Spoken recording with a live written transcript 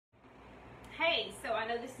Hey, so I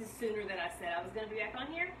know this is sooner than I said I was going to be back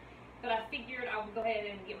on here, but I figured I would go ahead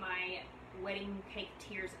and get my wedding cake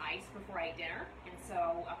tiers iced before I ate dinner, and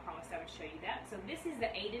so I promised I would show you that. So this is the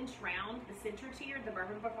 8-inch round, the center tier, the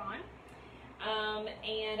bourbon pecan.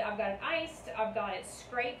 And I've got it iced, I've got it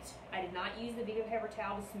scraped. I did not use the Viva paper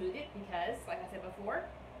towel to smooth it because, like I said before,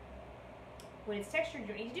 when it's textured, you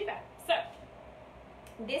don't need to do that. So,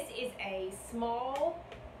 this is a small,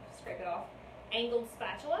 scrape it off, angled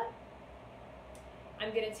spatula.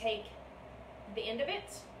 I'm going to take the end of it.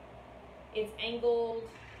 It's angled,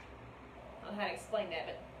 I don't know how to explain that,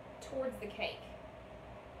 but towards the cake.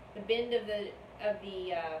 The bend of the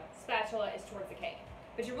spatula is towards the cake.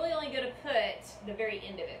 But you're really only going to put the very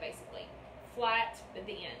end of it, basically. Flat at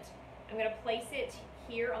the end. I'm going to place it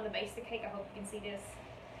here on the base of the cake. I hope you can see this.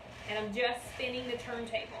 And I'm just spinning the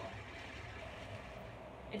turntable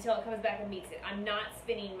until it comes back and meets it. I'm not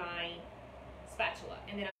spinning my spatula.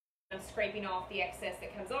 And then I'm scraping off the excess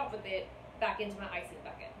that comes off with it back into my icing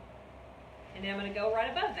bucket. And then I'm going to go right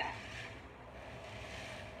above that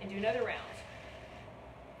and do another round.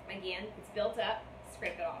 Again, it's built up,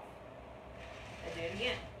 scrape it off. And do it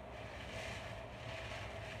again.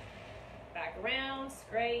 Back around,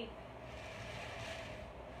 scrape.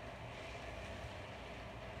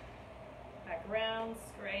 Back around,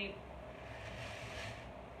 scrape.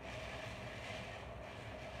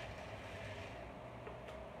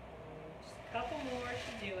 Just a couple more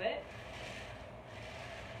to do it.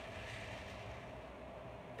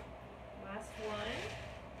 Last one.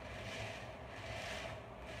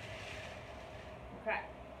 Okay.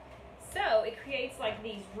 So it creates like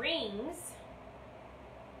these rings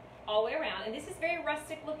all the way around. And this is very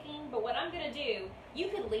rustic looking, but what I'm going to do, you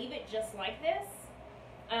could leave it just like this.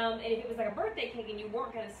 And if it was like a birthday cake and you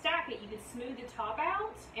weren't going to stack it, you could smooth the top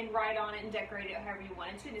out and write on it and decorate it however you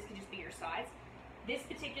wanted to. This could just be your sides. This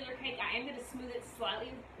particular cake, I am going to smooth it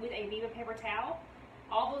slightly with a Viva paper towel.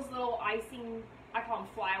 All those little icing, I call them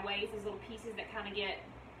flyaways, those little pieces that kind of get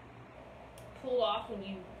pulled off when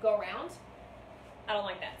you go around. I don't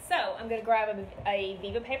like that. So I'm going to grab a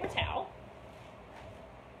Viva paper towel,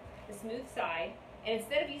 the smooth side, and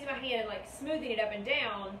instead of using my hand and like smoothing it up and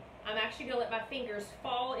down, I'm actually going to let my fingers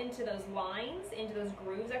fall into those lines, into those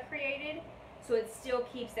grooves I created, so it still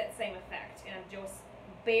keeps that same effect. And I'm just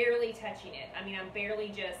barely touching it. I mean, I'm barely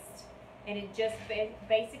just, and it just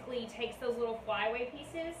basically takes those little flyaway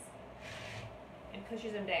pieces and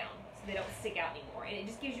pushes them down so they don't stick out anymore. And it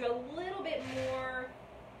just gives you a little bit more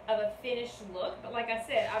of a finished look. But like I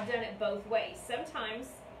said, I've done it both ways. Sometimes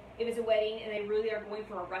if it's a wedding and they really are going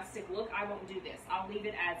for a rustic look, I won't do this. I'll leave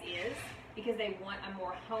it as is because they want a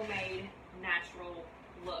more homemade, natural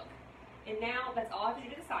look. And now that's all I have to do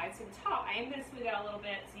to the sides. So the top, I am going to smooth out a little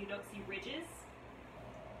bit so you don't see ridges.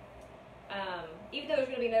 Even though there's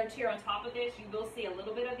going to be another tier on top of this, you will see a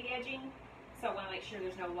little bit of the edging. So I want to make sure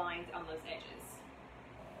there's no lines on those edges.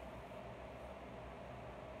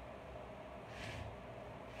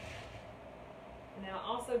 And then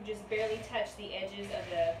I'll also just barely touch the edges of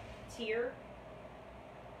the tier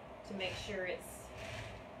to make sure it's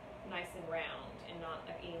nice and round and not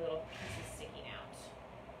like any little pieces sticking out.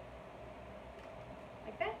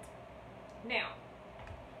 Like that. Now,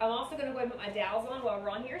 I'm also going to go ahead and put my dowels on while we're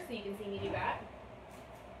on here so you can see me do that.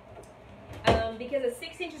 Because a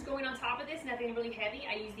 6 inch is going on top of this, nothing really heavy,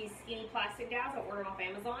 I use these skinny plastic dowels I ordered off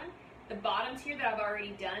Amazon. The bottom tier that I've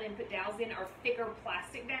already done and put dowels in are thicker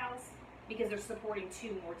plastic dowels because they're supporting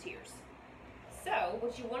 2 more tiers. So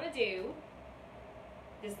what you want to do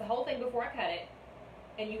is the whole thing before I cut it,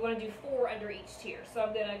 and you want to do 4 under each tier. So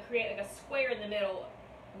I'm going to create like a square in the middle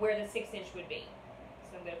where the 6 inch would be.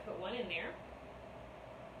 So I'm going to put one in there.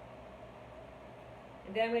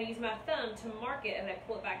 And then I'm going to use my thumb to mark it as I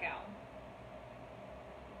pull it back out.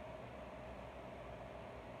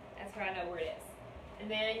 That's how I know where it is. And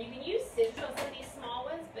then you can use scissors on some of these small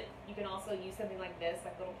ones, but you can also use something like this,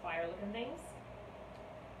 like little plier looking things,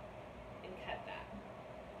 and cut that.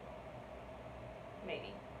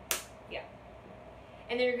 Maybe. Yeah.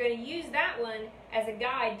 And then you're going to use that one as a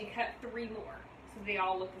guide to cut 3 more, so they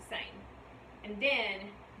all look the same. And then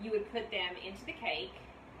you would put them into the cake,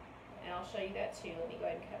 and I'll show you that too. Let me go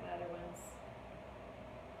ahead and cut my other ones.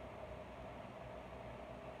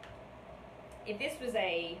 If this was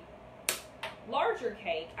a larger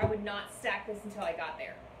cake, I would not stack this until I got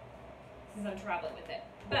there, since I'm traveling with it.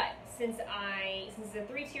 But since it's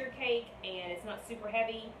a 3-tier cake and it's not super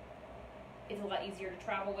heavy, it's a lot easier to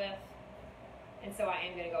travel with. And so I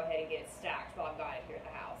am going to go ahead and get it stacked while I've got it here at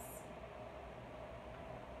the house.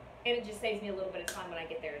 And it just saves me a little bit of time when I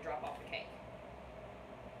get there to drop off the cake.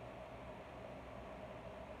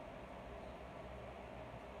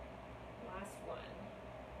 Last one.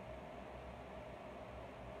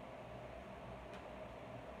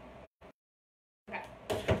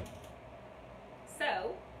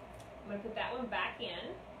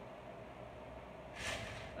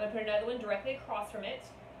 going to put another one directly across from it.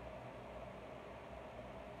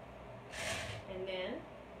 And then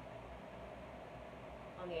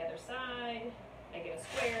on the other side, make it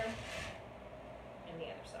a square, and the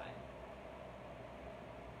other side.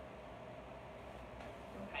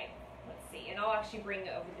 Okay, let's see. And I'll actually bring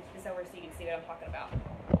this over so you can see what I'm talking about.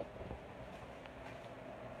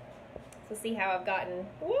 So see how I've gotten,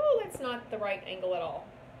 whoa, that's not the right angle at all.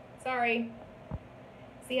 Sorry.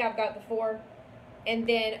 See how I've got the 4? And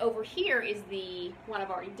then over here is the one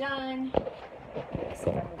I've already done. Let's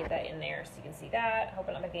see if I can get that in there so you can see that. I hope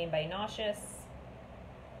I'm not making anybody nauseous.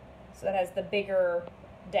 So that has the bigger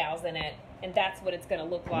dowels in it, and that's what it's going to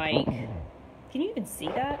look like. Can you even see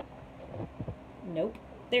that? Nope.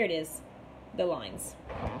 There it is. The lines.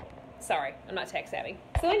 Sorry, I'm not tech savvy.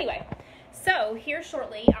 So anyway, so here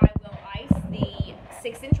shortly I will ice the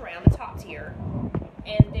 6-inch round, the top tier,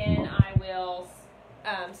 and then I will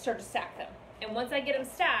start to stack them. And once I get them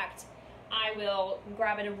stacked, I will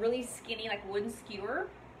grab a really skinny, like wooden skewer,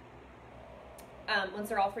 once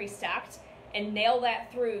they're all 3 stacked, and nail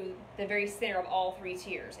that through the very center of all 3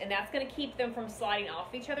 tiers. And that's going to keep them from sliding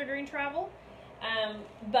off each other during travel.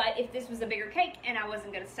 But if this was a bigger cake and I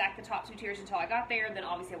wasn't going to stack the top 2 tiers until I got there, then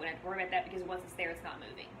obviously I wouldn't have to worry about that, because once it's there, it's not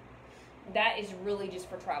moving. That is really just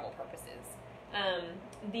for travel purposes.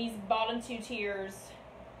 These bottom 2 tiers,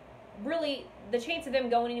 really, the chance of them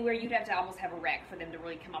going anywhere, you'd have to almost have a wreck for them to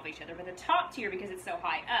really come off each other. But the top tier, because it's so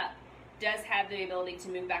high up, does have the ability to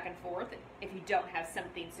move back and forth if you don't have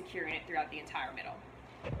something securing it throughout the entire middle.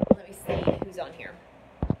 Let me see who's on here.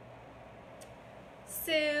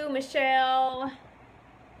 Sue, Michelle,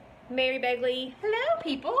 Mary Begley. Hello,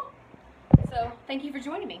 people. So thank you for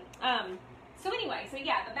joining me. So anyway, so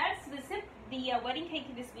yeah, that's the wedding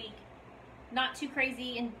cake this week. Not too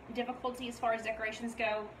crazy in difficulty as far as decorations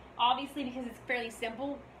go. Obviously, because it's fairly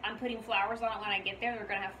simple, I'm putting flowers on it when I get there. They're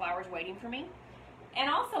going to have flowers waiting for me. And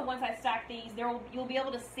also, once I stack these, you'll be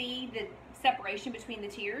able to see the separation between the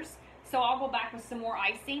tiers. So I'll go back with some more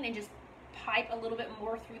icing and just pipe a little bit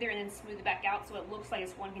more through there and then smooth it back out so it looks like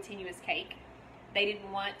it's one continuous cake. They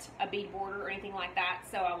didn't want a bead border or anything like that,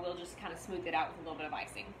 so I will just kind of smooth it out with a little bit of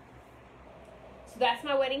icing. So that's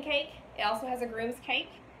my wedding cake. It also has a groom's cake,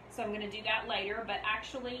 so I'm going to do that later, but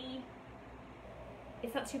actually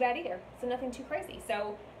it's not too bad either. So nothing too crazy.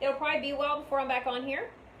 So it'll probably be a while before I'm back on here.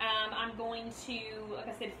 I'm going to, like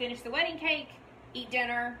I said, finish the wedding cake, eat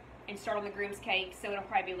dinner, and start on the groom's cake. So it'll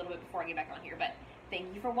probably be a little bit before I get back on here. But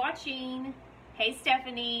thank you for watching. Hey,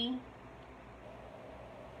 Stephanie.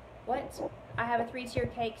 What? I have a 3-tier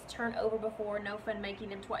cake turn over before. No fun making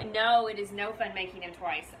them twice. No, it is no fun making them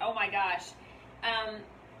twice. Oh my gosh.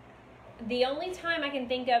 The only time I can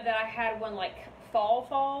think of that I had one like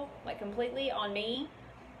fall, like completely on me,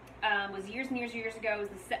 was years and years ago.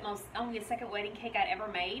 It was only the second wedding cake I'd ever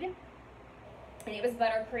made, and it was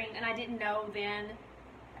buttercream, and I didn't know then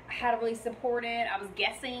how to really support it. I was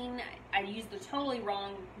guessing. I used the totally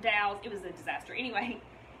wrong dowels. It was a disaster. Anyway,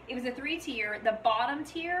 it was a 3-tier. The bottom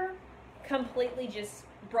tier completely just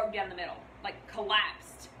broke down the middle, like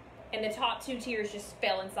collapsed, and the top 2 tiers just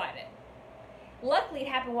fell inside it. Luckily, it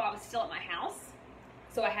happened while I was still at my house,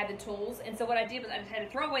 so I had the tools, and so what I did was I just had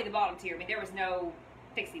to throw away the bottom tier. I mean, there was no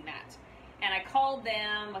fixing that. And I called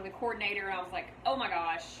them, like the coordinator, and I was like, oh my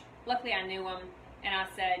gosh. Luckily, I knew them, and I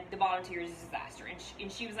said, the bottom tier is a disaster.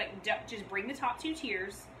 And she was like, just bring the top 2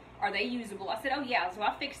 tiers. Are they usable? I said, oh yeah. So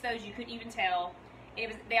I fixed those. You couldn't even tell.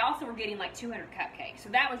 They also were getting like 200 cupcakes, so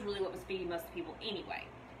that was really what was feeding most of the people anyway.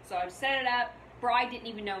 So I set it up. Bride didn't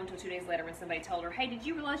even know until 2 days later when somebody told her, hey, did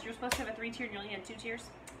you realize you're supposed to have a 3-tier and you only had 2 tiers?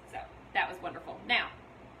 So that was wonderful. Now,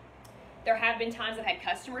 there have been times I've had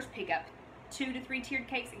customers pick up 2 to 3-tiered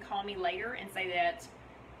cakes and call me later and say that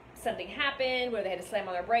something happened, where they had to slam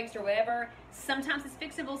on their brakes or whatever. Sometimes it's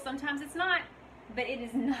fixable, sometimes it's not, but it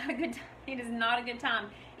is not a good time. It is not a good time.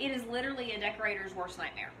 It is literally a decorator's worst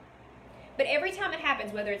nightmare. But every time it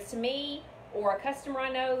happens, whether it's to me or a customer I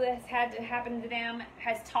know that has had to happen to them,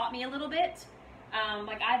 has taught me a little bit.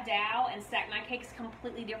 Like I dowel and stack my cakes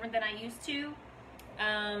completely different than I used to.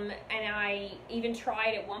 And I even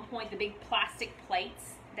tried at one point the big plastic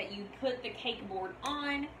plates that you put the cake board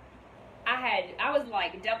on. I was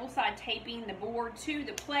like double side taping the board to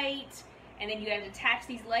the plate, and then you had to attach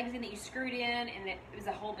these legs in that you screwed in, and it was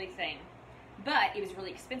a whole big thing. But it was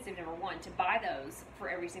really expensive, number one, to buy those for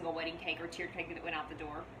every single wedding cake or tiered cake that went out the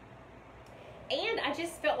door. And I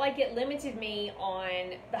just felt like it limited me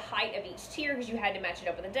on the height of each tier because you had to match it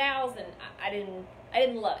up with the dowels, and I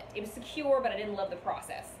didn't love it. It was secure, but I didn't love the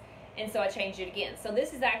process. And so I changed it again. So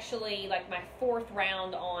this is actually like my 4th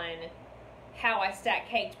round on how I stack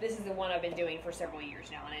cakes. This is the one I've been doing for several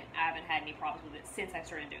years now, and I haven't had any problems with it since I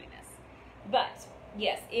started doing this. But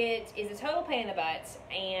yes, it is a total pain in the butt,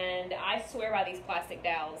 and I swear by these plastic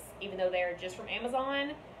dowels, even though they're just from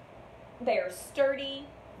Amazon. They are sturdy.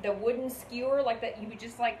 The wooden skewer, like that, you would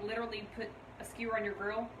just like literally put a skewer on your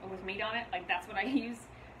grill with meat on it. Like that's what I use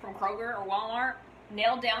from Kroger or Walmart.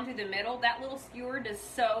 Nailed down through the middle. That little skewer does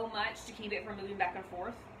so much to keep it from moving back and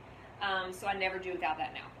forth. So I never do without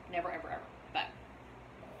that now. Never, ever, ever. But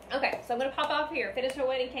okay, so I'm gonna pop off here, finish my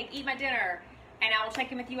wedding cake, eat my dinner, and I will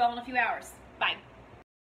check in with you all in a few hours. Bye.